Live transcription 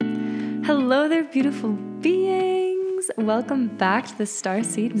Hello there, beautiful beings. Welcome back to the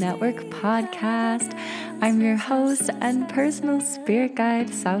Starseed Network podcast. I'm your host and personal spirit guide,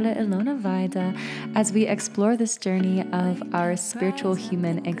 Saule Ilona Vaida, as we explore this journey of our spiritual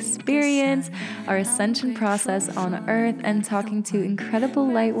human experience, our ascension process on Earth, and talking to incredible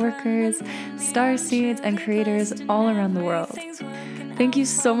light workers, starseeds, and creators all around the world. Thank you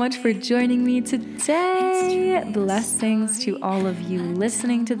so much for joining me today. Blessings to all of you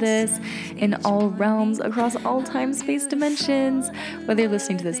listening to this in all realms, across all time, space, dimensions. Whether you're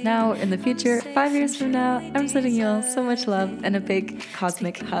listening to this now or in the future, 5 years from now, I'm sending you all so much love and a big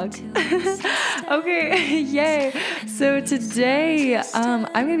cosmic hug. Okay, yay. So today, I'm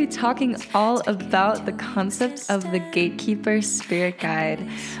going to be talking all about the concept of the Gatekeeper spirit guide.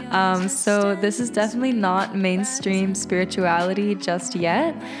 So this is definitely not mainstream spirituality just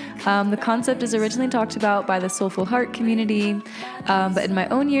yet. The concept is originally talked about by the Soulful Heart community, but in my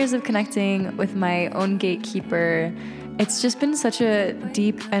own years of connecting with my own gatekeeper, it's just been such a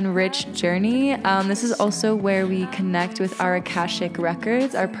deep and rich journey. This is also where we connect with our Akashic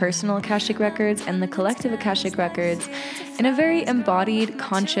records, our personal Akashic records, and the collective Akashic records in a very embodied,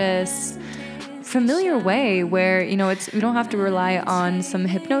 conscious, familiar way where, we don't have to rely on some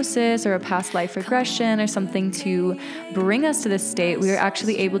hypnosis or a past life regression or something to bring us to this state. We are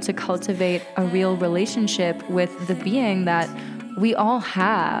actually able to cultivate a real relationship with the being that we all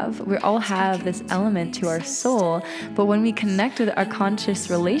have. We all have this element to our soul, but when we connect with our conscious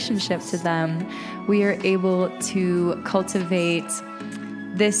relationship to them, we are able to cultivate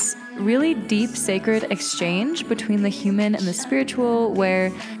this really deep, sacred exchange between the human and the spiritual,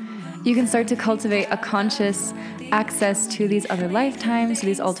 where you can start to cultivate a conscious access to these other lifetimes, to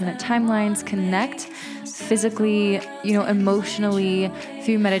these alternate timelines, connect physically, emotionally,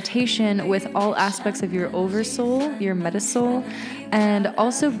 through meditation with all aspects of your oversoul, your metasoul, and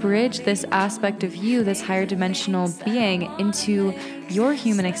also bridge this aspect of you, this higher dimensional being, into your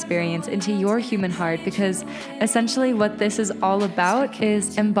human experience, into your human heart, because essentially what this is all about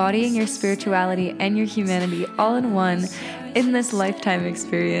is embodying your spirituality and your humanity all in one in this lifetime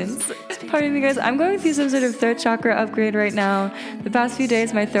experience. Pardon me, guys, I'm going through some sort of throat chakra upgrade right now. The past few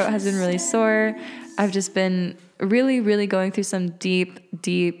days, my throat has been really sore. I've just been really going through some deep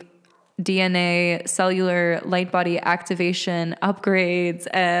DNA, cellular light body activation upgrades,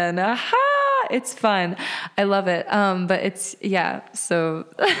 and it's fun. I love it. So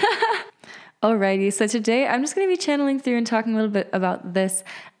alrighty, so today I'm just going to be channeling through and talking a little bit about this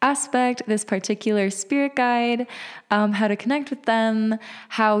aspect, this particular spirit guide, how to connect with them,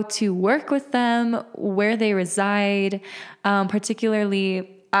 how to work with them, where they reside,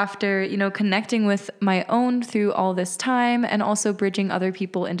 particularly after, connecting with my own through all this time, and also bridging other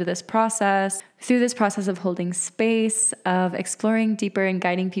people into this process, through this process of holding space, of exploring deeper and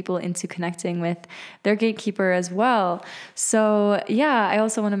guiding people into connecting with their gatekeeper as well. So yeah, I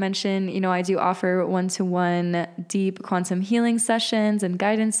also want to mention, I do offer one-to-one deep quantum healing sessions and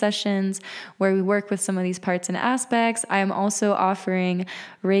guidance sessions where we work with some of these parts and aspects. I am also offering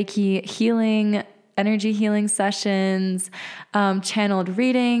Reiki healing, energy healing sessions, channeled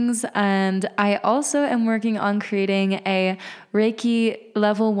readings, and I also am working on creating a Reiki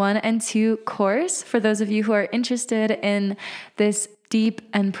level 1 and 2 course for those of you who are interested in this deep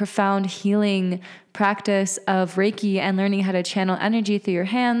and profound healing practice of Reiki and learning how to channel energy through your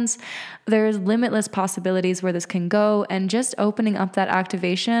hands. There's limitless possibilities where this can go, and just opening up that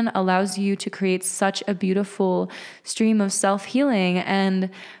activation allows you to create such a beautiful stream of self-healing. And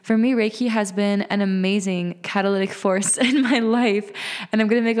for me, Reiki has been an amazing catalytic force in my life, and I'm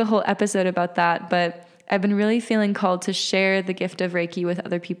going to make a whole episode about that, but I've been really feeling called to share the gift of Reiki with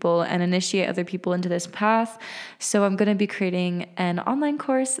other people and initiate other people into this path. So I'm going to be creating an online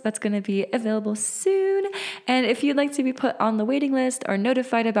course that's going to be available soon. And if you'd like to be put on the waiting list or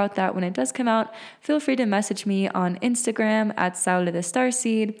notified about that when it does come out, feel free to message me on Instagram at Saule the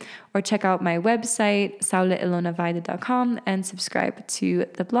Starseed, or check out my website, sauleilonavaida.com, and subscribe to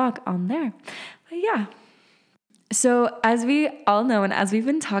the blog on there. But yeah. So as we all know, and as we've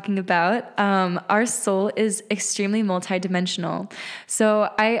been talking about, our soul is extremely multidimensional. So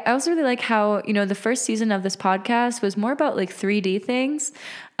I also really like how, the first season of this podcast was more about like 3D things.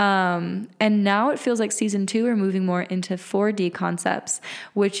 And now it feels like season 2, we're moving more into 4D concepts,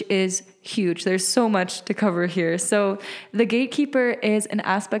 which is huge. There's so much to cover here. So the gatekeeper is an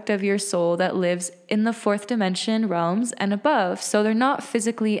aspect of your soul that lives in the 4th dimension realms and above. So they're not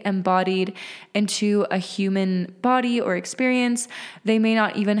physically embodied into a human body or experience. They may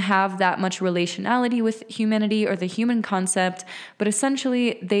not even have that much relationality with humanity or the human concept, but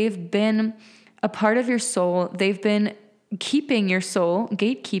essentially they've been a part of your soul. They've been keeping your soul,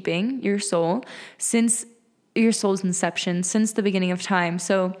 gatekeeping your soul since your soul's inception, since the beginning of time.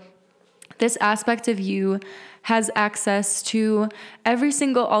 So this aspect of you has access to every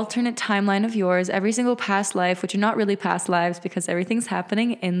single alternate timeline of yours, every single past life, which are not really past lives because everything's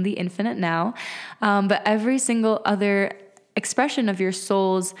happening in the infinite now, but every single other expression of your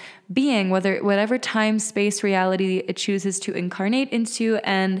soul's being, whatever time, space, reality it chooses to incarnate into.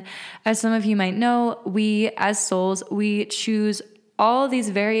 And as some of you might know, we as souls, we choose all these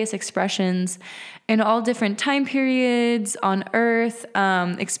various expressions in all different time periods on earth,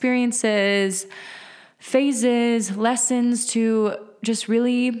 experiences, phases, lessons to just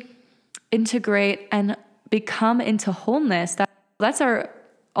really integrate and become into wholeness. That's our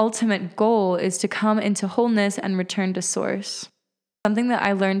ultimate goal, is to come into wholeness and return to source. Something that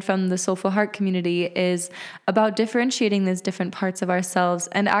I learned from the Soulful Heart community is about differentiating these different parts of ourselves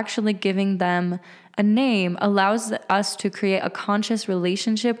and actually giving them a name allows us to create a conscious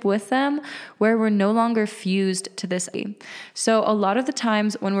relationship with them where we're no longer fused to this. So a lot of the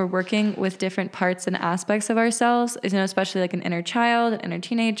times when we're working with different parts and aspects of ourselves, especially like an inner child, an inner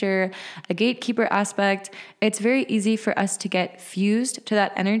teenager, a gatekeeper aspect, it's very easy for us to get fused to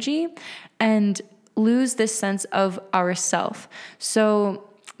that energy and lose this sense of ourself. So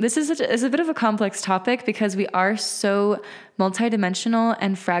this is a bit of a complex topic because we are so multidimensional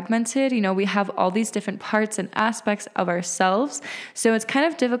and fragmented. We have all these different parts and aspects of ourselves. So it's kind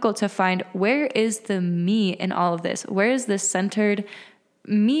of difficult to find, where is the me in all of this? Where is this centered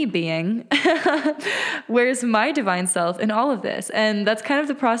me being? Where's my divine self in all of this? And that's kind of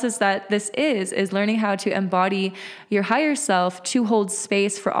the process that this is learning how to embody your higher self to hold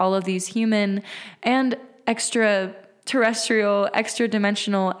space for all of these human and extraterrestrial, extra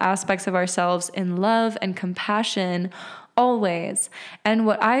dimensional aspects of ourselves in love and compassion always. And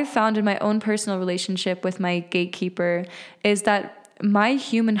what I've found in my own personal relationship with my gatekeeper is that my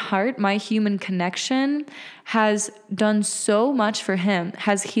human heart, my human connection has done so much for him,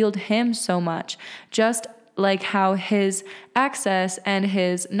 has healed him so much, just like how his access and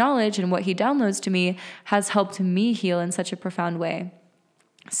his knowledge and what he downloads to me has helped me heal in such a profound way.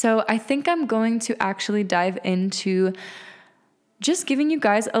 So I think I'm going to actually dive into just giving you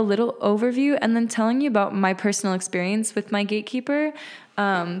guys a little overview and then telling you about my personal experience with my gatekeeper,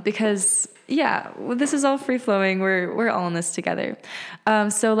 because this is all free flowing. We're all in this together.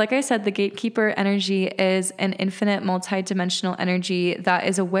 So like I said, the gatekeeper energy is an infinite multi-dimensional energy that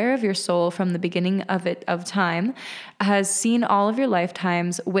is aware of your soul from the beginning of time, has seen all of your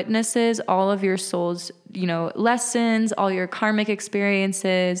lifetimes, witnesses all of your soul's lessons, all your karmic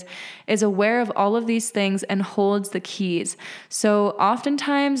experiences, is aware of all of these things and holds the keys. So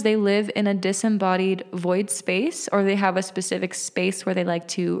oftentimes they live in a disembodied void space, or they have a specific space where they like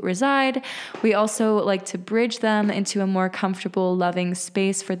to reside. We also like to bridge them into a more comfortable, loving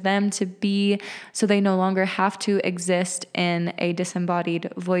space for them to be, so they no longer have to exist in a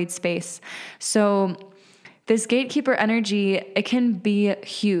disembodied void space. So this gatekeeper energy, it can be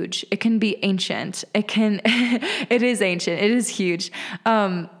huge. It can be ancient. It is ancient. It is huge.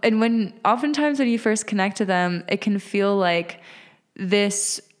 And oftentimes when you first connect to them, it can feel like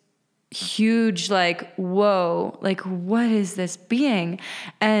this huge, like, whoa, like, what is this being?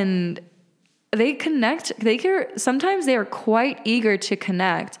 And they connect, sometimes they are quite eager to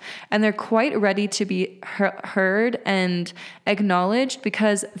connect, and they're quite ready to be heard and acknowledged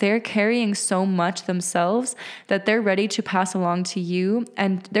because they're carrying so much themselves that they're ready to pass along to you.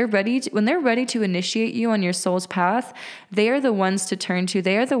 And when they're ready to initiate you on your soul's path, they are the ones to turn to.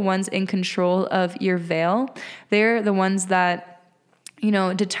 They are the ones in control of your veil. They're the ones that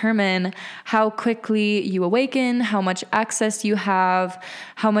determine how quickly you awaken, how much access you have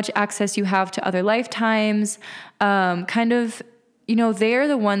to other lifetimes. They're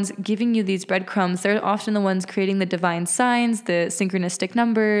the ones giving you these breadcrumbs. They're often the ones creating the divine signs, the synchronistic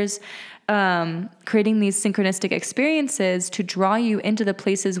numbers, creating these synchronistic experiences to draw you into the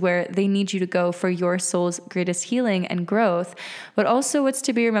places where they need you to go for your soul's greatest healing and growth. But also what's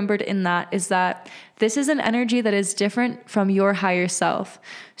to be remembered in that is that this is an energy that is different from your higher self.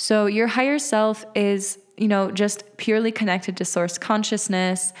 So your higher self is, just purely connected to source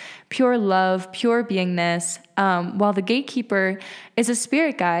consciousness, pure love, pure beingness, while the gatekeeper is a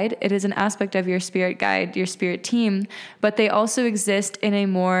spirit guide. It is an aspect of your spirit guide, your spirit team, but they also exist in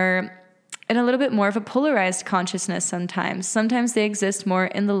a little bit more of a polarized consciousness sometimes. Sometimes they exist more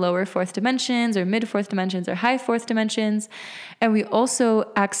in the lower fourth dimensions or mid fourth dimensions or high fourth dimensions. And we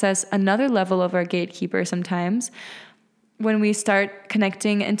also access another level of our gatekeeper sometimes when we start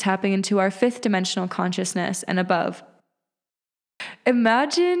connecting and tapping into our fifth dimensional consciousness and above.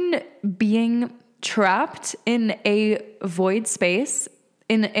 Imagine being trapped in a void space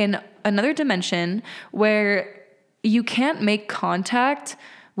in another dimension where you can't make contact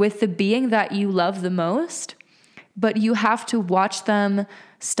with the being that you love the most, but you have to watch them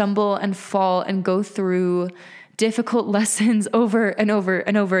stumble and fall and go through difficult lessons over and over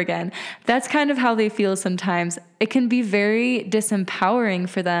and over again. That's kind of how they feel sometimes. It can be very disempowering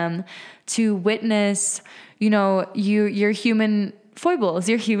for them to witness, your human foibles,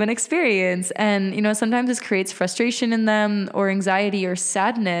 your human experience. And, sometimes this creates frustration in them, or anxiety or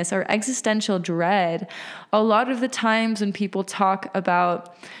sadness or existential dread. A lot of the times when people talk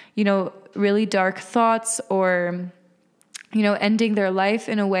about, really dark thoughts or, ending their life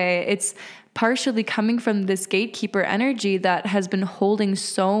in a way, it's partially coming from this gatekeeper energy that has been holding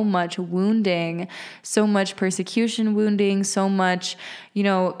so much wounding, so much persecution wounding, so much,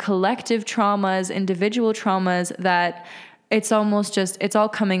 collective traumas, individual traumas, that it's almost just, it's all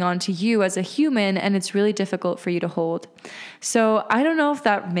coming onto you as a human, and it's really difficult for you to hold. So I don't know if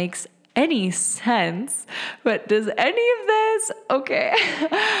that makes any sense, but does any of this? Okay.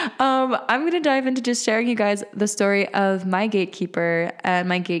 I'm going to dive into just sharing you guys the story of my gatekeeper and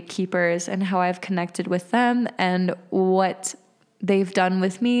my gatekeepers and how I've connected with them and what they've done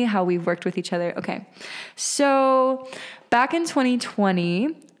with me, how we've worked with each other. Okay. So back in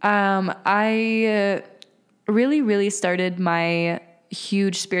 2020, I really started my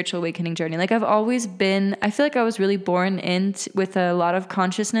huge spiritual awakening journey. Like I've always been, I feel like I was really born in with a lot of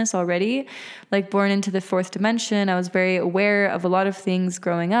consciousness already, like born into the fourth dimension. I was very aware of a lot of things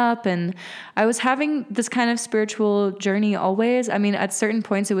growing up, and I was having this kind of spiritual journey always. I mean, at certain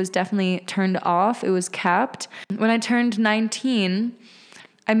points it was definitely turned off. It was capped. When I turned 19,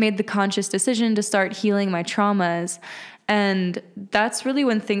 I made the conscious decision to start healing my traumas. And that's really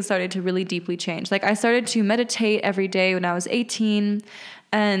when things started to really deeply change. Like I started to meditate every day when I was 18,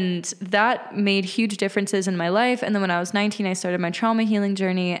 and that made huge differences in my life. And then when I was 19, I started my trauma healing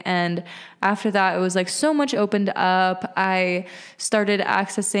journey. And after that, it was like so much opened up. I started I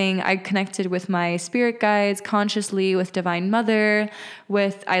connected with my spirit guides consciously, with Divine Mother,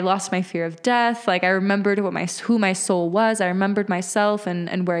 I lost my fear of death. Like I remembered who my soul was. I remembered myself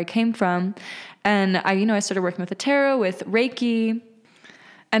and where I came from. And I started working with the tarot, with Reiki,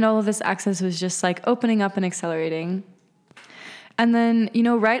 and all of this access was just like opening up and accelerating. And then,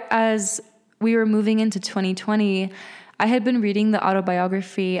 right as we were moving into 2020, I had been reading the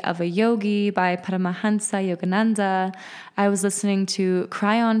autobiography of a yogi by Paramahansa Yogananda. I was listening to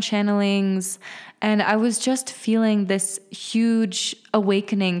Cryon channelings, and I was just feeling this huge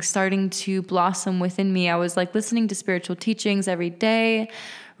awakening starting to blossom within me. I was like listening to spiritual teachings every day,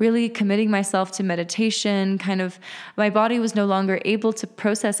 really committing myself to meditation. My body was no longer able to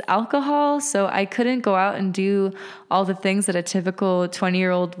process alcohol, so I couldn't go out and do all the things that a typical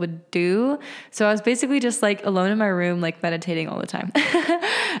 20-year-old would do. So I was basically just like alone in my room, like meditating all the time.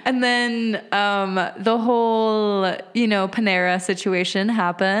 And then the whole, Panera situation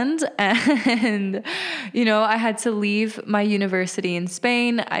happened, and, I had to leave my university in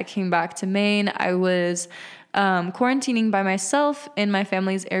Spain. I came back to Maine. I was quarantining by myself in my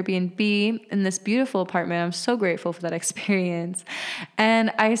family's Airbnb in this beautiful apartment. I'm so grateful for that experience.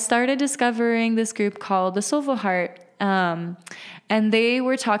 And I started discovering this group called the Soulful Heart. And they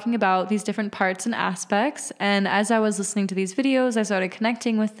were talking about these different parts and aspects. And as I was listening to these videos, I started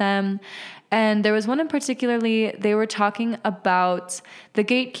connecting with them. And there was one in particularly, they were talking about the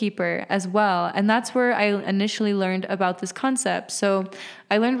gatekeeper as well. And that's where I initially learned about this concept. So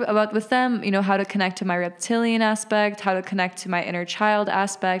I learned about with them, how to connect to my reptilian aspect, how to connect to my inner child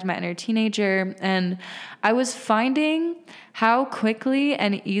aspect, my inner teenager. And I was finding how quickly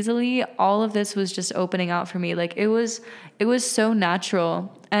and easily all of this was just opening out for me. Like it was so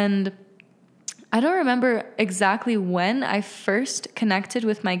natural. And I don't remember exactly when I first connected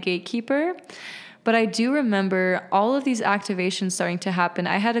with my gatekeeper, but I do remember all of these activations starting to happen.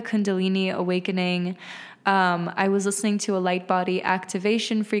 I had a Kundalini awakening. I was listening to a light body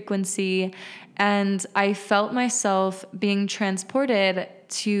activation frequency, and I felt myself being transported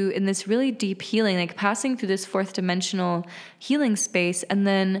in this really deep healing, like passing through this fourth dimensional healing space and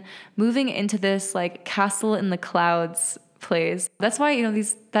then moving into this like castle in the clouds place. That's why,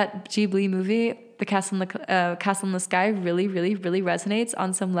 that Ghibli movie, The Castle in the Sky, really resonates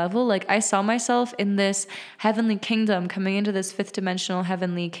on some level. Like I saw myself in this heavenly kingdom, coming into this fifth dimensional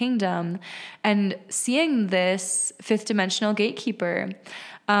heavenly kingdom and seeing this fifth dimensional gatekeeper,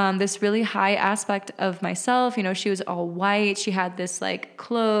 this really high aspect of myself. She was all white. She had this like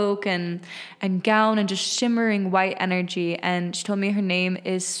cloak and gown and just shimmering white energy. And she told me her name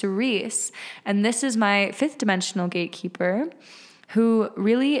is Cerise. And this is my fifth dimensional gatekeeper, who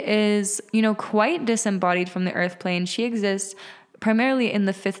really is, quite disembodied from the earth plane. She exists primarily in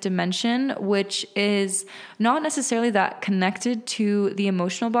the fifth dimension, which is not necessarily that connected to the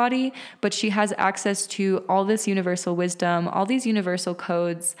emotional body, but she has access to all this universal wisdom, all these universal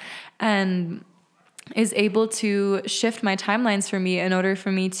codes, and is able to shift my timelines for me in order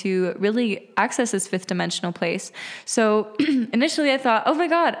for me to really access this fifth dimensional place. So initially I thought, oh my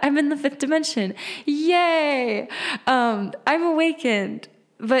God, I'm in the fifth dimension. Yay. I'm awakened.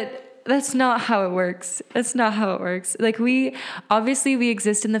 But that's not how it works. That's not how it works. Like we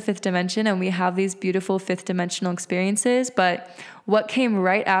exist in the fifth dimension and we have these beautiful fifth dimensional experiences. But what came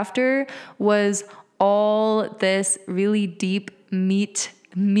right after was all this really deep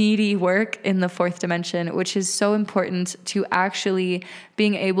meaty work in the fourth dimension, which is so important to actually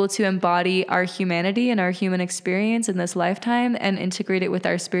being able to embody our humanity and our human experience in this lifetime and integrate it with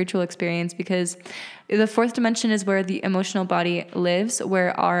our spiritual experience, because the fourth dimension is where the emotional body lives,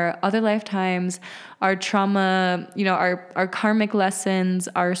 where our other lifetimes, our trauma, our karmic lessons,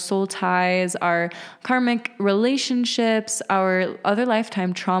 our soul ties, our karmic relationships, our other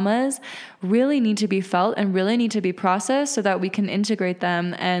lifetime traumas really need to be felt and really need to be processed so that we can integrate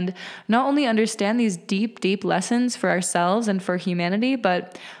them and not only understand these deep, deep lessons for ourselves and for humanity,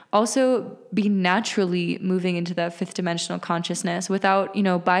 but also be naturally moving into that fifth dimensional consciousness without,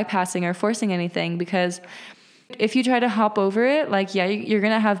 bypassing or forcing anything. Because if you try to hop over it, you're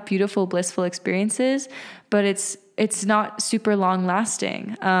going to have beautiful, blissful experiences, but it's not super long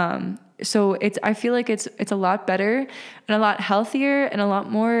lasting. So I feel like it's a lot better and a lot healthier and a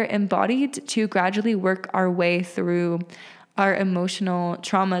lot more embodied to gradually work our way through our emotional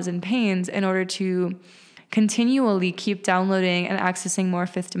traumas and pains in order to continually keep downloading and accessing more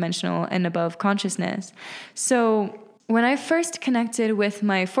fifth dimensional and above consciousness. So when I first connected with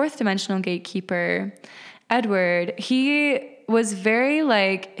my fourth dimensional gatekeeper, Edward, he was very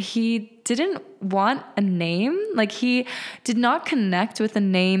he didn't want a name. He did not connect with a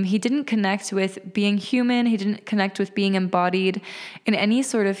name. He didn't connect with being human. He didn't connect with being embodied in any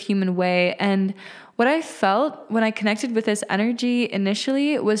sort of human way. And what I felt when I connected with this energy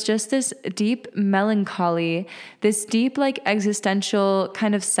initially was just this deep melancholy, this deep existential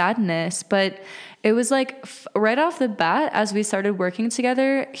kind of sadness. But it was right off the bat, as we started working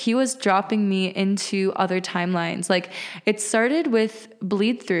together, he was dropping me into other timelines. It started with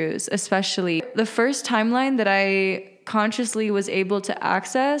bleed throughs, especially. The first timeline that I consciously was able to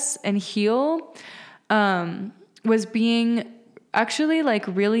access and heal was being actually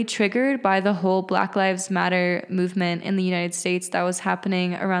really triggered by the whole Black Lives Matter movement in the United States that was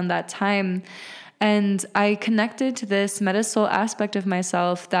happening around that time. And I connected to this metasoul aspect of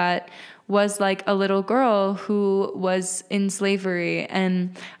myself that was a little girl who was in slavery.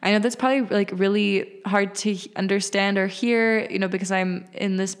 And I know that's probably really hard to understand or hear, because I'm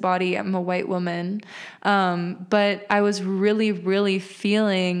in this body, I'm a white woman. But I was really, really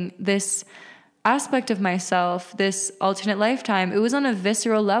feeling this aspect of myself, this alternate lifetime. It was on a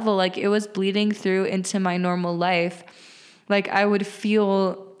visceral level, it was bleeding through into my normal life. I would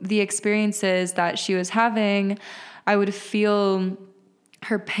feel the experiences that she was having. I would feel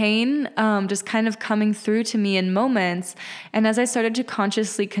her pain just kind of coming through to me in moments. And as I started to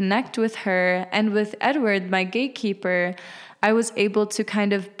consciously connect with her and with Edward, my gatekeeper, I was able to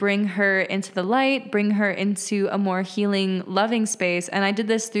kind of bring her into the light, bring her into a more healing, loving space. And I did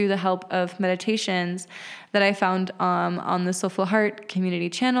this through the help of meditations that I found on the Soulful Heart community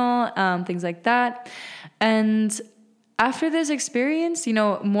channel, things like that. And after this experience,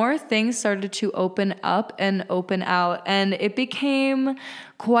 more things started to open up and open out, and it became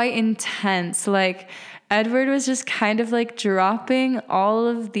quite intense. Edward was just kind of dropping all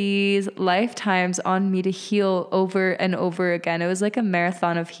of these lifetimes on me to heal over and over again. It was a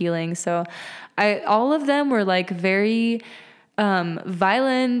marathon of healing. So all of them were very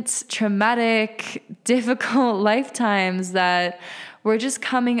violent, traumatic, difficult lifetimes that were just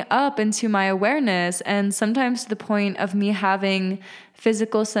coming up into my awareness, and sometimes to the point of me having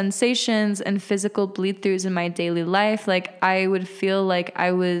physical sensations and physical bleed throughs in my daily life. I would feel I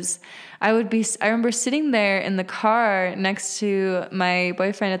remember sitting there in the car next to my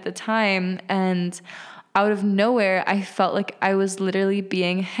boyfriend at the time, and out of nowhere, I felt I was literally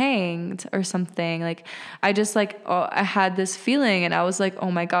being hanged or something. I had this feeling, and I was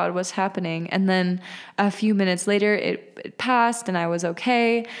oh my God, what's happening? And then a few minutes later, it passed, and I was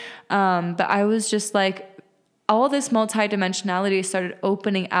okay. But I was just all this multidimensionality started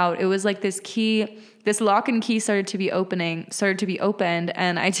opening out. It was this lock and key started to be opened,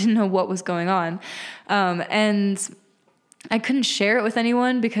 and I didn't know what was going on. And I couldn't share it with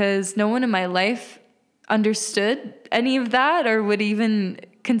anyone because no one in my life understood any of that or would even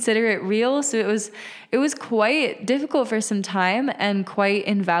consider it real. So it was quite difficult for some time and quite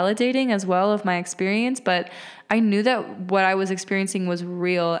invalidating as well of my experience. But I knew that what I was experiencing was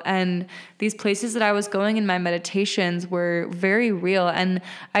real, and these places that I was going in my meditations were very real. And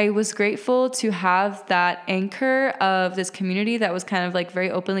I was grateful to have that anchor of this community that was kind of like very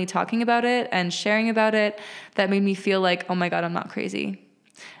openly talking about it and sharing about it. That made me feel like, oh my God, I'm not crazy.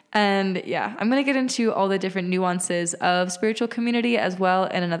 And yeah, I'm going to get into all the different nuances of spiritual community as well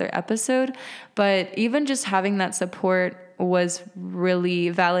in another episode. But even just having that support was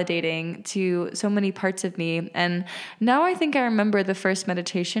really validating to so many parts of me. And now I think I remember the first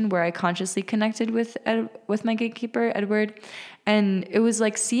meditation where I consciously connected with my gatekeeper, Edward. And it was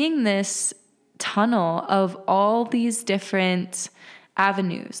like seeing this tunnel of all these different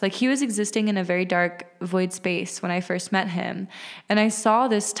avenues. Like he was existing in a very dark void space when I first met him. And I saw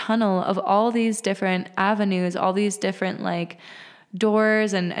this tunnel of all these different avenues, all these different like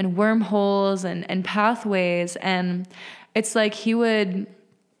doors and wormholes and pathways. And it's like he would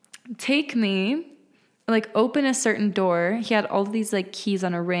take me, like open a certain door. He had all these like keys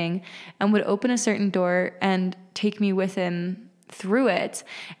on a ring and would open a certain door and take me with him through it.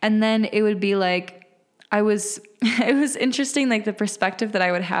 And then it would be like, it was interesting, like the perspective that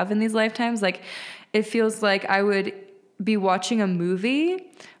I would have in these lifetimes. Like it feels like I would be watching a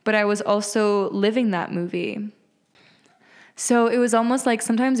movie, but I was also living that movie. So it was almost like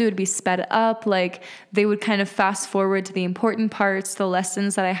sometimes it would be sped up, like they would kind of fast forward to the important parts, the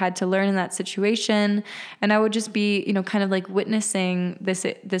lessons that I had to learn in that situation. And I would just be, you know, kind of like witnessing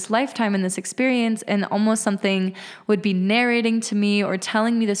this lifetime and this experience, and almost something would be narrating to me or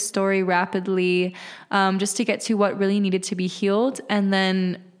telling me the story rapidly, just to get to what really needed to be healed. And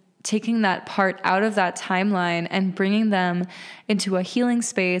then taking that part out of that timeline and bringing them into a healing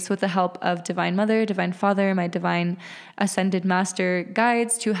space with the help of Divine Mother, Divine Father, my divine ascended master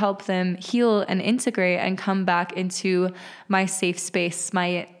guides to help them heal and integrate and come back into my safe space,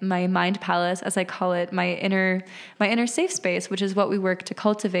 my mind palace, as I call it, my inner safe space, which is what we work to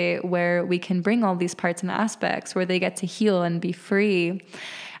cultivate, where we can bring all these parts and aspects, where they get to heal and be free.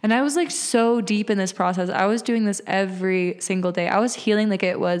 And I was like so deep in this process. I was doing this every single day. I was healing like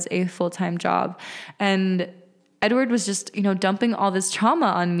it was a full-time job. And Edward was just, you know, dumping all this trauma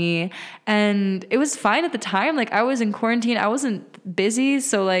on me. And it was fine at the time. Like I was in quarantine. I wasn't busy.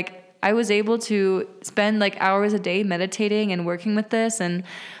 So like I was able to spend like hours a day meditating and working with this. And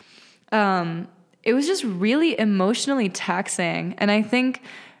it was just really emotionally taxing. And I think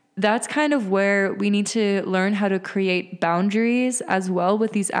that's kind of where we need to learn how to create boundaries as well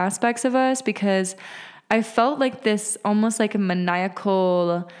with these aspects of us, because I felt like this almost like a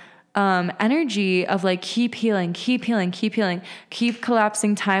maniacal energy of like, keep healing, keep healing, keep healing, keep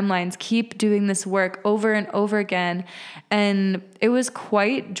collapsing timelines, keep doing this work over and over again. And it was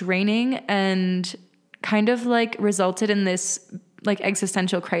quite draining and kind of like resulted in this like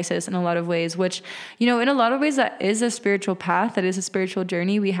existential crisis in a lot of ways, which, you know, in a lot of ways that is a spiritual path, that is a spiritual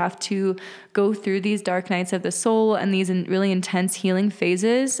journey. We have to go through these dark nights of the soul and these really intense healing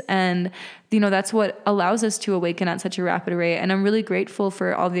phases. And, you know, that's what allows us to awaken at such a rapid rate. And I'm really grateful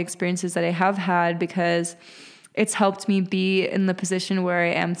for all the experiences that I have had, because it's helped me be in the position where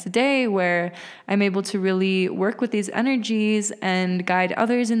I am today, where I'm able to really work with these energies and guide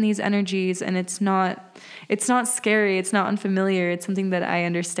others in these energies. And it's not scary. It's not unfamiliar. It's something that I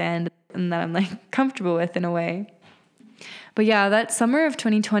understand and that I'm like comfortable with in a way. But yeah, that summer of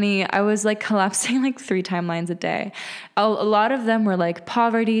 2020, I was like collapsing like 3 timelines a day. A lot of them were like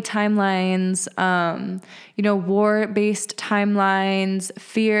poverty timelines, you know, war-based timelines,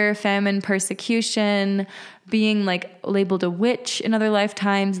 fear, famine, persecution, being like labeled a witch in other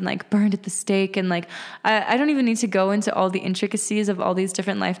lifetimes and like burned at the stake. And like, I don't even need to go into all the intricacies of all these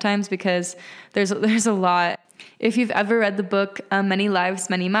different lifetimes, because there's a lot. If you've ever read the book, Many Lives,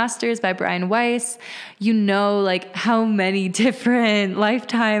 Many Masters by Brian Weiss, you know like how many different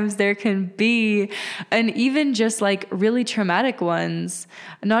lifetimes there can be, and even just like really traumatic ones,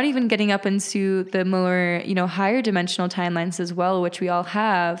 not even getting up into the more, you know, higher dimensional timelines as well, which we all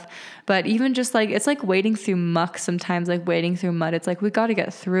have. But even just like, it's like wading through muck sometimes, like wading through mud. It's like, we got to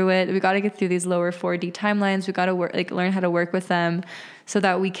get through it. We got to get through these lower 4D timelines. We got to work, like learn how to work with them so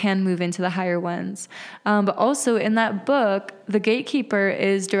that we can move into the higher ones. But also in that book, the Gatekeeper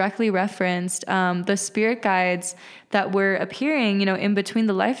is directly referenced. The spirit guides that were appearing, you know, in between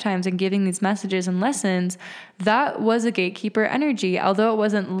the lifetimes and giving these messages and lessons, that was a gatekeeper energy. Although it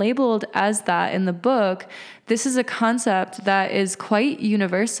wasn't labeled as that in the book, this is a concept that is quite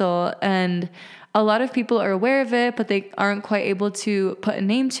universal, and a lot of people are aware of it, but they aren't quite able to put a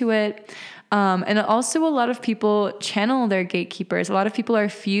name to it. And also a lot of people channel their gatekeepers. A lot of people are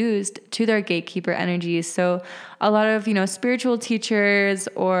fused to their gatekeeper energies. So a lot of, spiritual teachers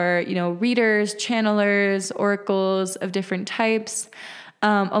or, readers, channelers, oracles of different types,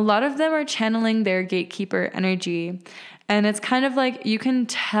 a lot of them are channeling their gatekeeper energy. And it's kind of like you can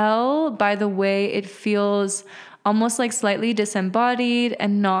tell by the way it feels almost like slightly disembodied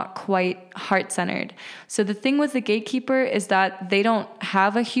and not quite heart-centered. So the thing with the gatekeeper is that they don't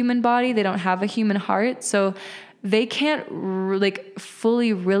have a human body, they don't have a human heart, so they can't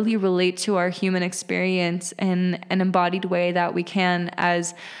fully really relate to our human experience in an embodied way that we can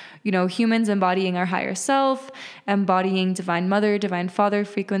as humans embodying our higher self, embodying divine mother, divine father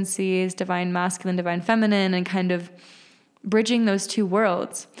frequencies, divine masculine, divine feminine, and kind of bridging those two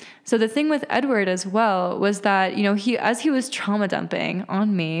worlds. So the thing with Edward as well was that, as he was trauma dumping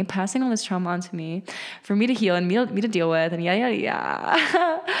on me, passing all this trauma onto me for me to heal and me to deal with and yada, yada,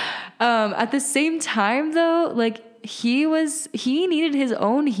 yada. At the same time though, he needed his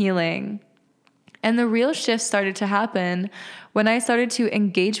own healing. And the real shift started to happen when I started to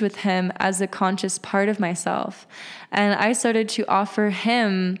engage with him as a conscious part of myself. And I started to offer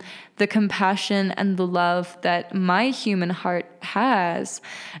him the compassion and the love that my human heart has.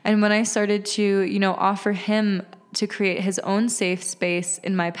 And when I started to, offer him to create his own safe space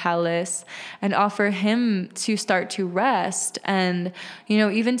in my palace and offer him to start to rest and,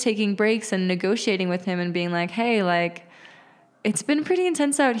 even taking breaks and negotiating with him and being like, hey, it's been pretty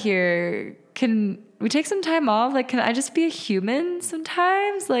intense out here. Can we take some time off? Can I just be a human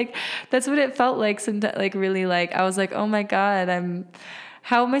sometimes? That's what it felt like. Really, I was like, oh my God,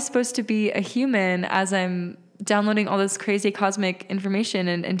 how am I supposed to be a human as I'm downloading all this crazy cosmic information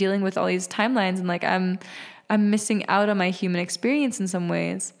and dealing with all these timelines? And I'm missing out on my human experience in some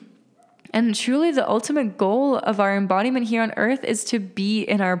ways. And truly the ultimate goal of our embodiment here on earth is to be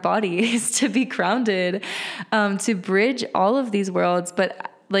in our bodies, to be grounded, to bridge all of these worlds. But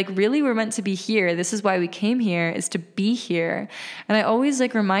really we're meant to be here. This is why we came here, is to be here. And I always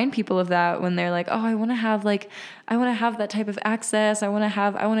remind people of that when they're like, oh, I want to have that type of access. I want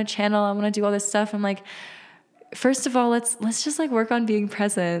to channel. I want to do all this stuff. I'm like, first of all, let's just work on being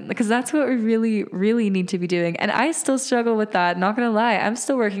present, because that's what we really, really need to be doing. And I still struggle with that. Not going to lie. I'm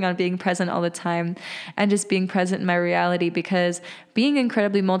still working on being present all the time and just being present in my reality, because being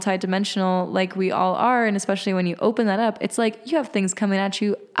incredibly multidimensional like we all are, and especially when you open that up, it's like you have things coming at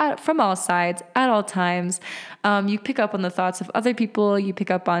you from all sides at all times. You pick up on the thoughts of other people. You pick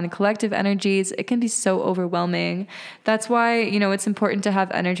up on collective energies. It can be so overwhelming. That's why, it's important to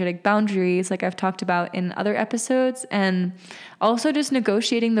have energetic boundaries, like I've talked about in other episodes, and also just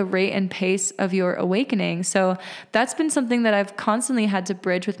negotiating the rate and pace of your awakening. So that's been something that I've constantly had to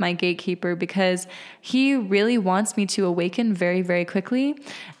bridge with my gatekeeper, because he really wants me to awaken very, very quickly.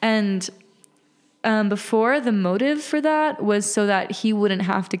 And before, the motive for that was so that he wouldn't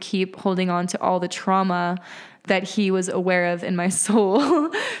have to keep holding on to all the trauma that he was aware of in my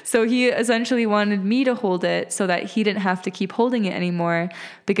soul. So he essentially wanted me to hold it so that he didn't have to keep holding it anymore,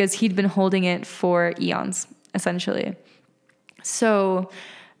 because he'd been holding it for eons, essentially. So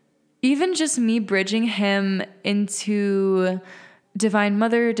even just me bridging him into divine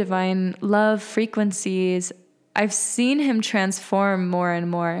mother, divine love frequencies, I've seen him transform more and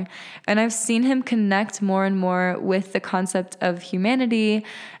more, and I've seen him connect more and more with the concept of humanity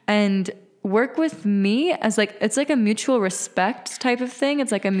and work with me as it's like a mutual respect type of thing.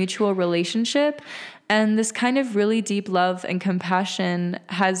 It's like a mutual relationship. And this kind of really deep love and compassion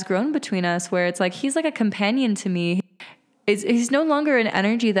has grown between us, where it's like he's like a companion to me. He's no longer an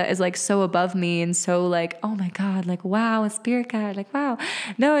energy that is so above me and so oh my God, wow, a spirit guide, wow.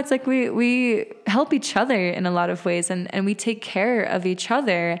 No, it's we help each other in a lot of ways, and we take care of each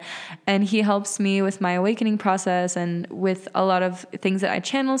other. And he helps me with my awakening process and with a lot of things that I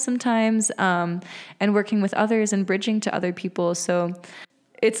channel sometimes, and working with others and bridging to other people. So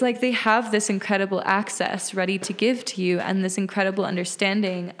it's they have this incredible access ready to give to you, and this incredible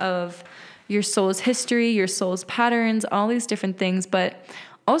understanding of your soul's history, your soul's patterns, all these different things. But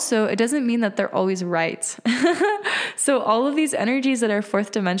also, it doesn't mean that they're always right. So all of these energies that are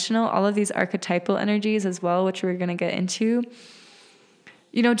fourth dimensional, all of these archetypal energies as well, which we're going to get into,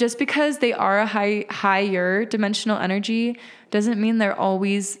 just because they are a higher dimensional energy doesn't mean they're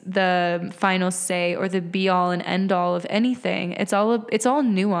always the final say or the be all and end all of anything. It's all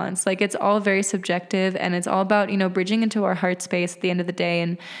nuance. It's all very subjective, and it's all about, bridging into our heart space at the end of the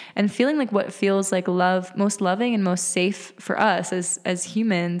day, and feeling what feels like love, most loving and most safe for us as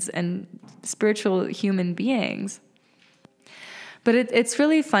humans and spiritual human beings. But it's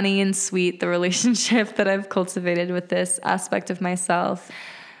really funny and sweet, the relationship that I've cultivated with this aspect of myself.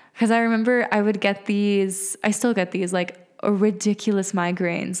 Because I remember I would get these, I still get these like ridiculous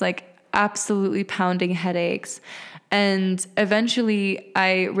migraines, like absolutely pounding headaches. And eventually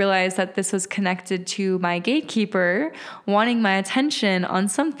I realized that this was connected to my gatekeeper wanting my attention on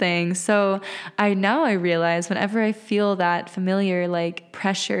something. So I realize whenever I feel that familiar like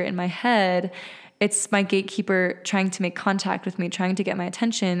pressure in my head, it's my gatekeeper trying to make contact with me, trying to get my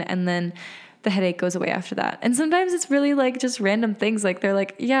attention, and then the headache goes away after that. And sometimes it's really like just random things. Like they're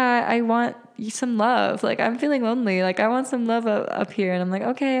like, yeah, I want some love. Like I'm feeling lonely. Like I want some love up here. And I'm like,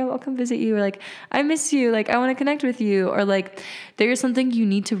 okay, I'll come visit you. Or like, I miss you. Like I want to connect with you. Or like there's something you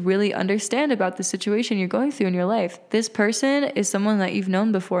need to really understand about the situation you're going through in your life. This person is someone that you've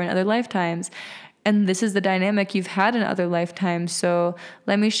known before in other lifetimes. And this is the dynamic you've had in other lifetimes. So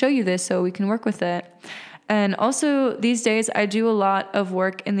let me show you this so we can work with it. And also these days I do a lot of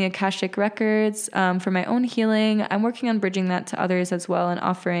work in the Akashic Records for my own healing. I'm working on bridging that to others as well and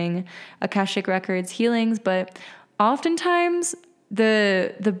offering Akashic Records healings. But oftentimes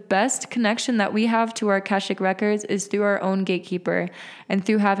the best connection that we have to our Akashic Records is through our own gatekeeper and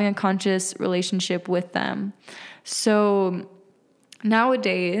through having a conscious relationship with them. So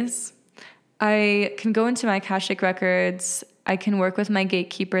nowadays I can go into my Akashic Records, I can work with my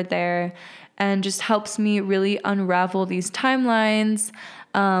gatekeeper there, and just helps me really unravel these timelines,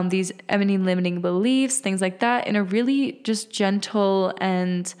 these limiting beliefs, things like that, in a really just gentle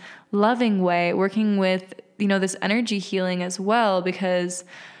and loving way, working with, this energy healing as well, because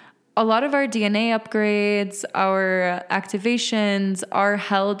a lot of our DNA upgrades, our activations are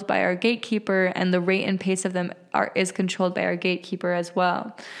held by our gatekeeper, and the rate and pace of them is controlled by our gatekeeper as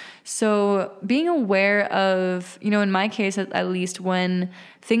well. So being aware of, in my case, at least when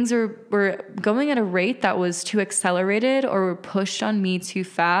things were going at a rate that was too accelerated or were pushed on me too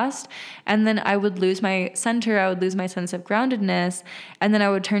fast, and then I would lose my center, I would lose my sense of groundedness, and then I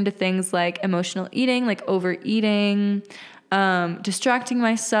would turn to things like emotional eating, like overeating, distracting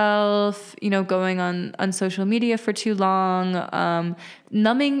myself, going on social media for too long,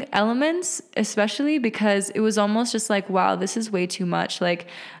 numbing elements, especially because it was almost just like, wow, this is way too much. Like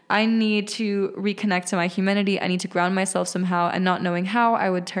I need to reconnect to my humanity. I need to ground myself somehow, and not knowing how, I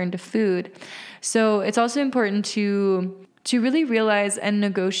would turn to food. So it's also important to really realize and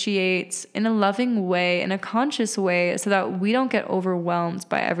negotiate in a loving way, in a conscious way, so that we don't get overwhelmed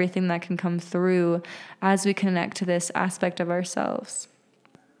by everything that can come through as we connect to this aspect of ourselves.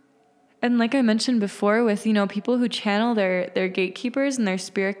 And like I mentioned before with, people who channel their gatekeepers and their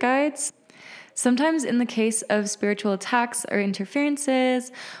spirit guides, sometimes in the case of spiritual attacks or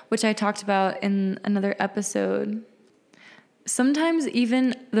interferences, which I talked about in another episode, sometimes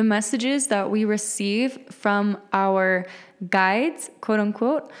even the messages that we receive from our guides, quote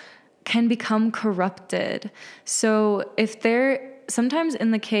unquote, can become corrupted. So sometimes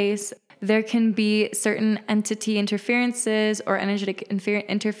in the case, there can be certain entity interferences or energetic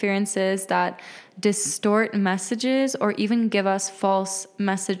interferences that distort messages or even give us false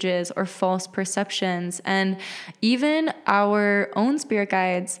messages or false perceptions. And even our own spirit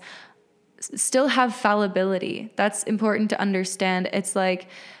guides still have fallibility. That's important to understand. It's like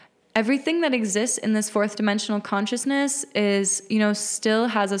everything that exists in this fourth dimensional consciousness is, still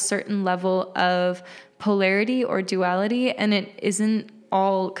has a certain level of polarity or duality, and it isn't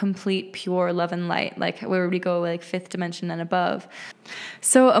all complete pure love and light, like where we go like fifth dimension and above.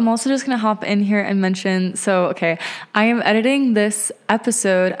 So I'm also just going to hop in here and mention, I am editing this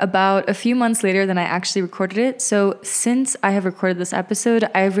episode about a few months later than I actually recorded it. So since I have recorded this episode,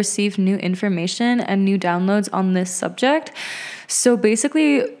 I have received new information and new downloads on this subject. So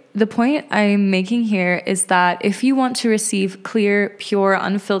basically, the point I'm making here is that if you want to receive clear, pure,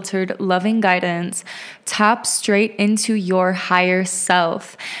 unfiltered, loving guidance, tap straight into your higher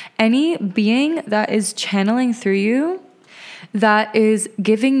self. Any being that is channeling through you, that is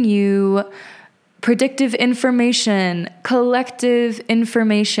giving you predictive information, collective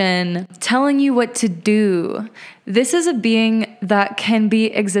information, telling you what to do. This is a being that can be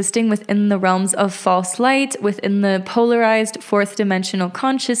existing within the realms of false light, within the polarized fourth dimensional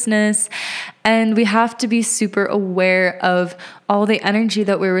consciousness, and we have to be super aware of all the energy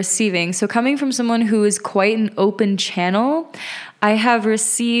that we're receiving. So coming from someone who is quite an open channel, I have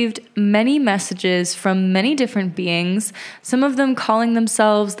received many messages from many different beings, some of them calling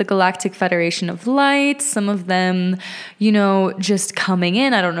themselves the Galactic Federation of Light, some of them, just coming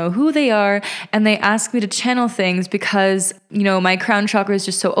in, I don't know who they are, and they ask me to channel things things because, my crown chakra is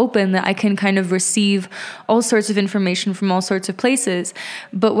just so open that I can kind of receive all sorts of information from all sorts of places.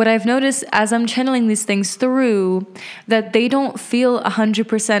 But what I've noticed as I'm channeling these things through, that they don't feel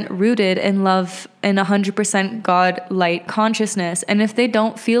 100% rooted in love and 100% God light consciousness. And if they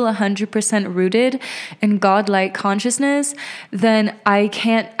don't feel 100% rooted in God light consciousness, then I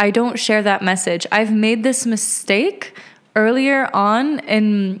don't share that message. I've made this mistake earlier on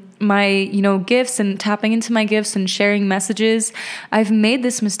in my, gifts and tapping into my gifts and sharing messages. I've made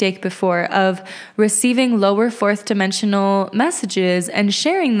this mistake before of receiving lower fourth dimensional messages and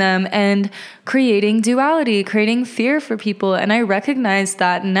sharing them and creating duality, creating fear for people. And I recognize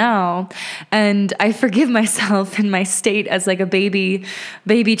that now. And I forgive myself in my state as like a baby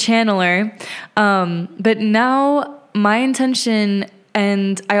channeler. But now my intention,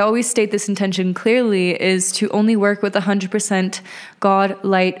 and I always state this intention clearly, is to only work with 100% God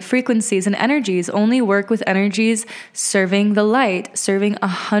light frequencies and energies, only work with energies serving the light, serving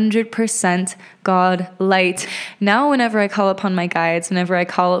 100% God light. Now, whenever I call upon my guides, whenever I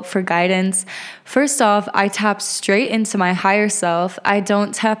call up for guidance, first off, I tap straight into my higher self. I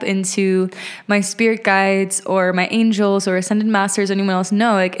don't tap into my spirit guides or my angels or ascended masters or anyone else.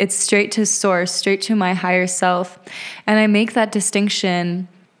 No, it's straight to source, straight to my higher self. And I make that distinction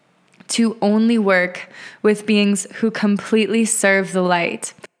to only work with beings who completely serve the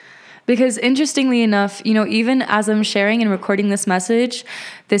light. Because interestingly enough, even as I'm sharing and recording this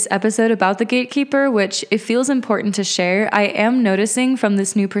episode about the gatekeeper, which it feels important to share, I am noticing from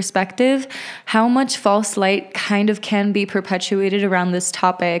this new perspective how much false light kind of can be perpetuated around this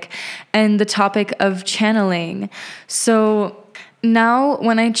topic and the topic of channeling. So now,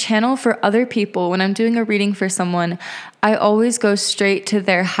 when I channel for other people, when I'm doing a reading for someone, I always go straight to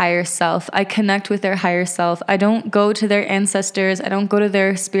their higher self. I connect with their higher self. I don't go to their ancestors. I don't go to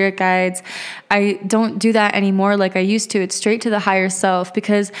their spirit guides. I don't do that anymore like I used to. It's straight to the higher self,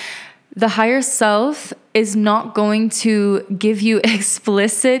 because the higher self is not going to give you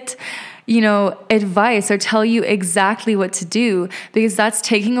explicit advice or tell you exactly what to do, because that's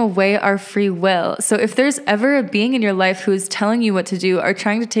taking away our free will. So if there's ever a being in your life who is telling you what to do or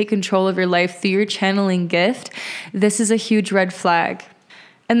trying to take control of your life through your channeling gift, this is a huge red flag.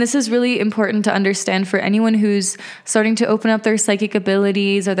 And this is really important to understand for anyone who's starting to open up their psychic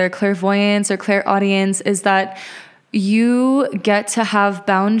abilities or their clairvoyance or clairaudience, is that you get to have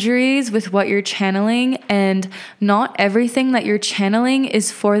boundaries with what you're channeling, and not everything that you're channeling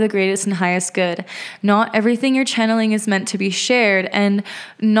is for the greatest and highest good. Not everything you're channeling is meant to be shared, and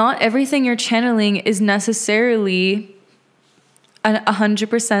not everything you're channeling is necessarily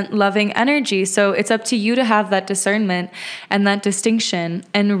 100% loving energy. So it's up to you to have that discernment and that distinction.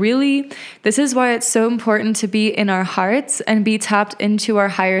 And really, this is why it's so important to be in our hearts and be tapped into our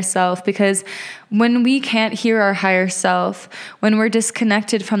higher self, because when we can't hear our higher self, when we're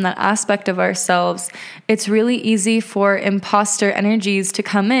disconnected from that aspect of ourselves, it's really easy for imposter energies to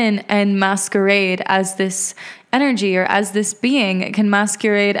come in and masquerade as this energy or as this being. It can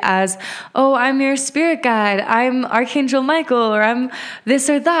masquerade as, oh, I'm your spirit guide, I'm Archangel Michael, or I'm this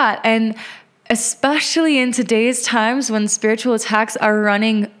or that. And especially in today's times when spiritual attacks are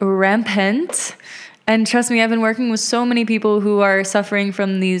running rampant, and trust me, I've been working with so many people who are suffering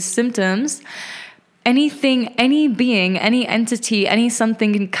from these symptoms. Anything, any being, any entity, any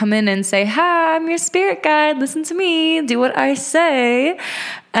something can come in and say, hi, I'm your spirit guide, listen to me, do what I say.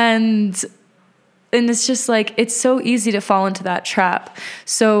 And it's just like, it's so easy to fall into that trap.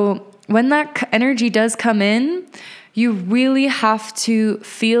 So when that energy does come in, you really have to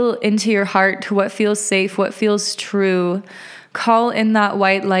feel into your heart to what feels safe, what feels true. Call in that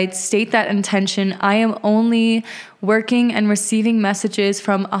white light, state that intention. I am only working and receiving messages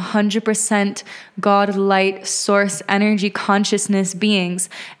from 100% God light source energy consciousness beings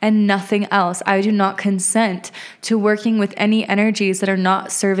and nothing else. I do not consent to working with any energies that are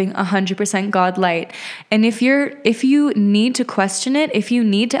not serving 100% God light. And if you need to question it, if you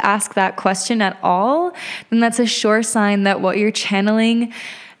need to ask that question at all, then that's a sure sign that what you're channeling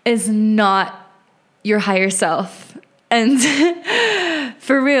is not your higher self. And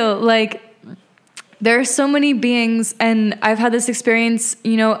for real, like, there are so many beings, and I've had this experience,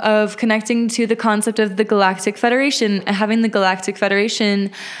 of connecting to the concept of the Galactic Federation and having the Galactic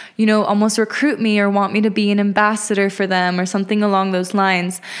Federation, almost recruit me or want me to be an ambassador for them or something along those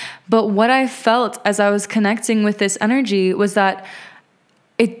lines. But what I felt as I was connecting with this energy was that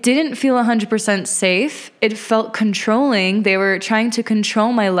it didn't feel 100% safe. It felt controlling. They were trying to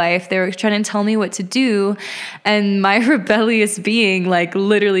control my life. They were trying to tell me what to do. And my rebellious being like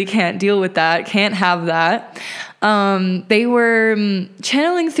literally can't deal with that, can't have that. They were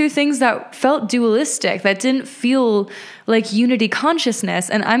channeling through things that felt dualistic, that didn't feel like unity consciousness.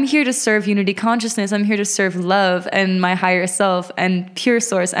 And I'm here to serve unity consciousness. I'm here to serve love and my higher self and pure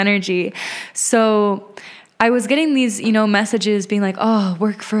source energy. So I was getting these, messages being like, oh,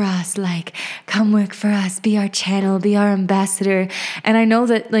 work for us, like, come work for us, be our channel, be our ambassador. And I know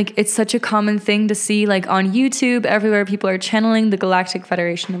that like it's such a common thing to see like on YouTube, everywhere people are channeling the Galactic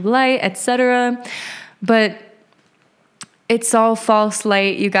Federation of Light, etc. But it's all false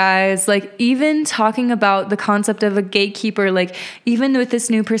light, you guys. Like even talking about the concept of a gatekeeper, like even with this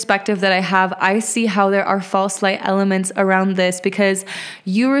new perspective that I have, I see how there are false light elements around this, because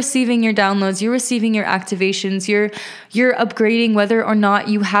you're receiving your downloads, you're receiving your activations, you're upgrading whether or not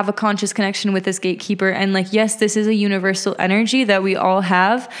you have a conscious connection with this gatekeeper. And like, yes, this is a universal energy that we all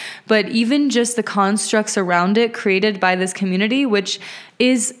have, but even just the constructs around it created by this community, which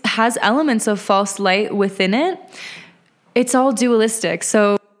has elements of false light within it, it's all dualistic.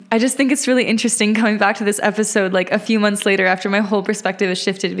 So I just think it's really interesting coming back to this episode like a few months later after my whole perspective has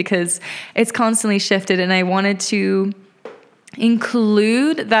shifted, because it's constantly shifted. And I wanted to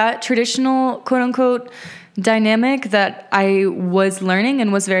include that traditional quote unquote dynamic that I was learning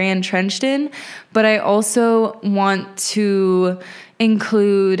and was very entrenched in. But I also want to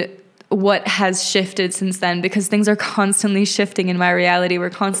include what has shifted since then, because things are constantly shifting in my reality. We're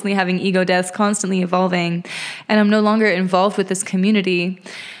constantly having ego deaths, constantly evolving, and I'm no longer involved with this community.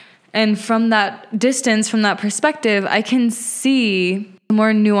 And from that distance, from that perspective, I can see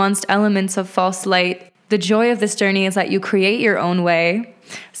more nuanced elements of false light. The joy of this journey is that you create your own way.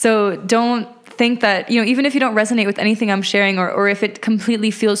 So don't think that, even if you don't resonate with anything I'm sharing, or if it completely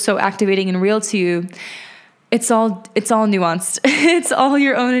feels so activating and real to you, it's all nuanced. It's all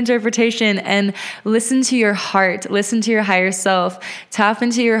your own interpretation, and listen to your heart, listen to your higher self, tap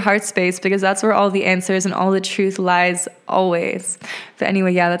into your heart space, because that's where all the answers and all the truth lies always. But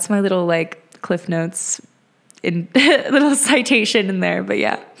anyway, yeah, that's my little like Cliff Notes in little citation in there. But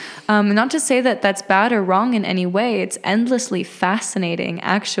yeah, not to say that that's bad or wrong in any way. It's endlessly fascinating,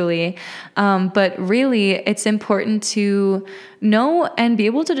 actually. But really, it's important to know and be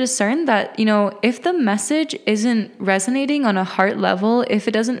able to discern that, if the message isn't resonating on a heart level, if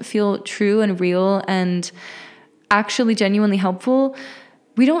it doesn't feel true and real and actually genuinely helpful,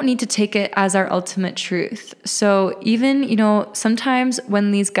 we don't need to take it as our ultimate truth. So even, sometimes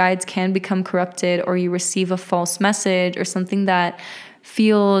when these guides can become corrupted, or you receive a false message or something that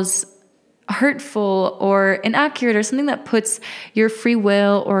feels hurtful or inaccurate, or something that puts your free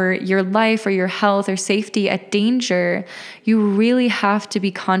will or your life or your health or safety at danger, you really have to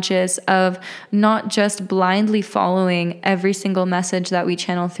be conscious of not just blindly following every single message that we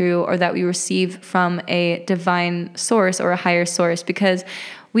channel through or that we receive from a divine source or a higher source, because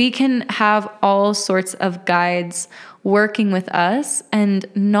we can have all sorts of guides working with us, and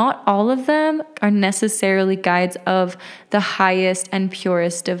not all of them are necessarily guides of the highest and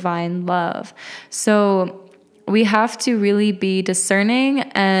purest divine love. So we have to really be discerning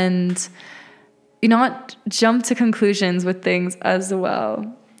and not jump to conclusions with things as well.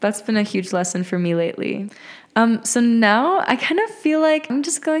 That's been a huge lesson for me lately. So now I kind of feel like I'm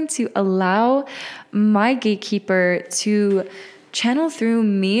just going to allow my gatekeeper to channel through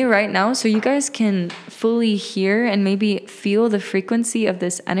me right now, so you guys can fully hear and maybe feel the frequency of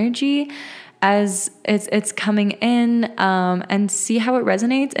this energy as it's coming in, and see how it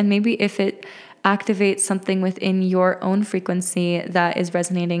resonates, and maybe if it activates something within your own frequency that is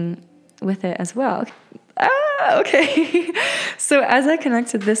resonating with it as well. Okay. So as I connect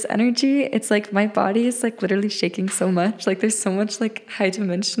to this energy, it's like my body is like literally shaking so much. Like there's so much like higher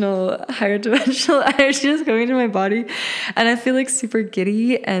dimensional energy just going into my body, and I feel like super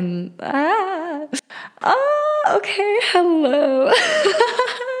giddy and okay. Hello.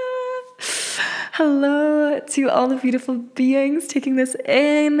 Hello to all the beautiful beings taking this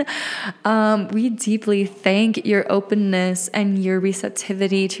in. We deeply thank your openness and your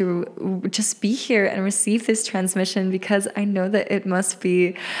receptivity to just be here and receive this transmission, because I know that it must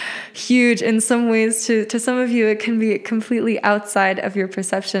be huge in some ways. To some of you, it can be completely outside of your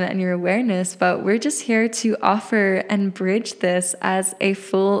perception and your awareness, but we're just here to offer and bridge this as a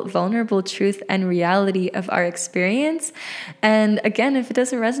full, vulnerable truth and reality of our experience. And again, if it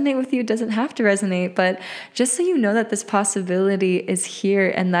doesn't resonate with you, it doesn't have to resonate, but just so you know that this possibility is here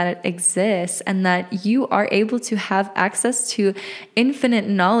and that it exists, and that you are able to have access to infinite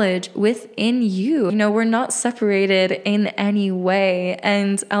knowledge within you. You know, we're not separated in any way.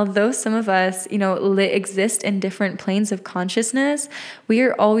 And although some of us, you know, exist in different planes of consciousness, we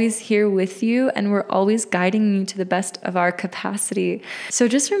are always here with you, and we're always guiding you to the best of our capacity. So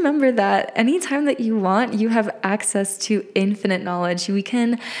just remember that anytime that you want, you have access to infinite knowledge. We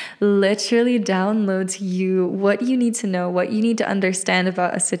can literally download to you what you need to know, what you need to understand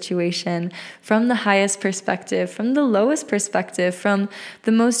about a situation from the highest perspective, from the lowest perspective, from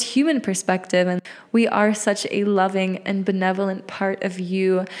the most human perspective. And we are such a loving and benevolent part of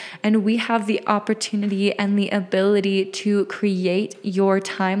you, and we have the opportunity and the ability to create your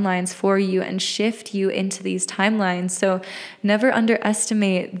timelines for you and shift you into these timelines. So never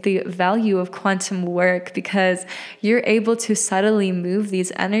underestimate the value of quantum work, because you're able to subtly move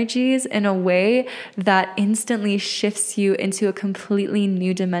these energies in a way that instantly shifts you into a completely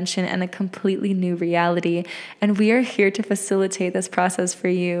new dimension and a completely new reality. And we are here to facilitate this process for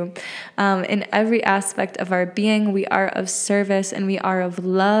you. In every aspect of our being, we are of service and we are of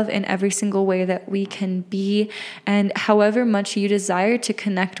love in every single way that we can be. And however much you desire to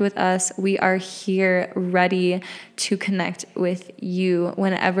connect with us, we are here ready to connect with you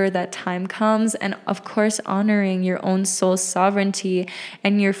whenever that time comes. And of course, honoring your own soul's sovereignty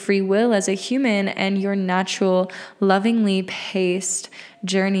and your free will as a human and your natural, lovingly paced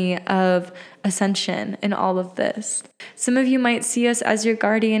journey of ascension in all of this. Some of you might see us as your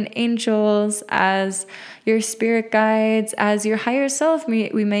guardian angels, as your spirit guides, as your higher self. We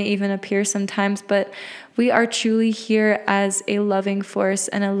may even appear sometimes, but we are truly here as a loving force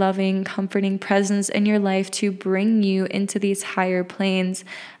and a loving, comforting presence in your life to bring you into these higher planes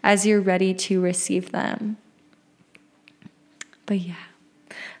as you're ready to receive them. But yeah.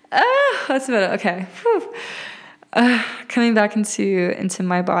 That's about it. Okay. Whew. Coming back into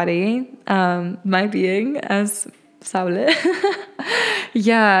my body, my being as Saule.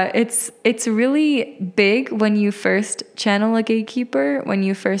 Yeah, it's really big when you first channel a gatekeeper, when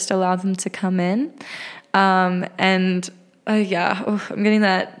you first allow them to come in. I'm getting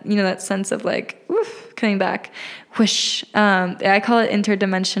that, that sense of like, coming back, whoosh. I call it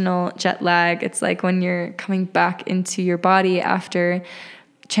interdimensional jet lag. It's like when you're coming back into your body after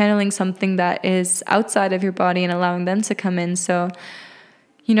channeling something that is outside of your body and allowing them to come in. So,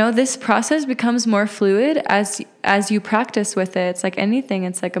 this process becomes more fluid as you practice with it. It's like anything,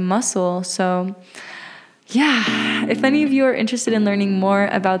 it's like a muscle. So yeah, if any of you are interested in learning more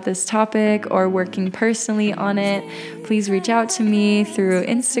about this topic or working personally on it, please reach out to me through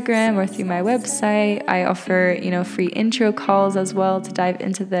Instagram or through my website. I offer, free intro calls as well to dive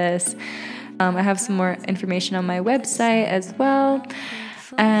into this. I have some more information on my website as well.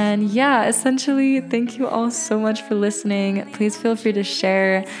 And yeah, essentially, thank you all so much for listening. Please feel free to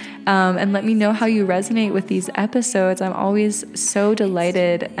share and let me know how you resonate with these episodes. I'm always so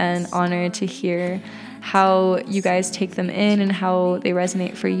delighted and honored to hear how you guys take them in and how they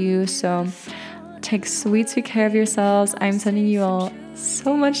resonate for you. So take sweet, sweet care of yourselves. I'm sending you all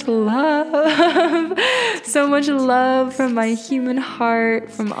so much love, so much love from my human heart,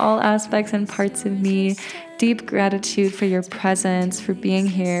 from all aspects and parts of me. Deep gratitude for your presence, for being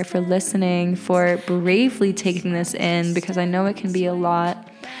here, for listening, for bravely taking this in, because I know it can be a lot.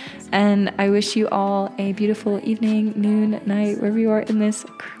 And I wish you all a beautiful evening, noon, night, wherever you are in this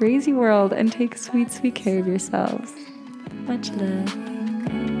crazy world, and take sweet, sweet care of yourselves. Much love.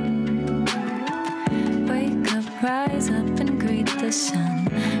 Wake up, rise up and greet the sun.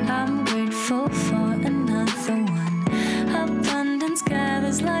 I'm grateful for another one. Abundance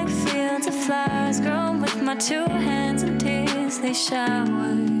gathers like fields of flowers, grown with my two hands, and tears they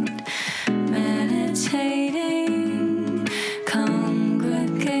shower.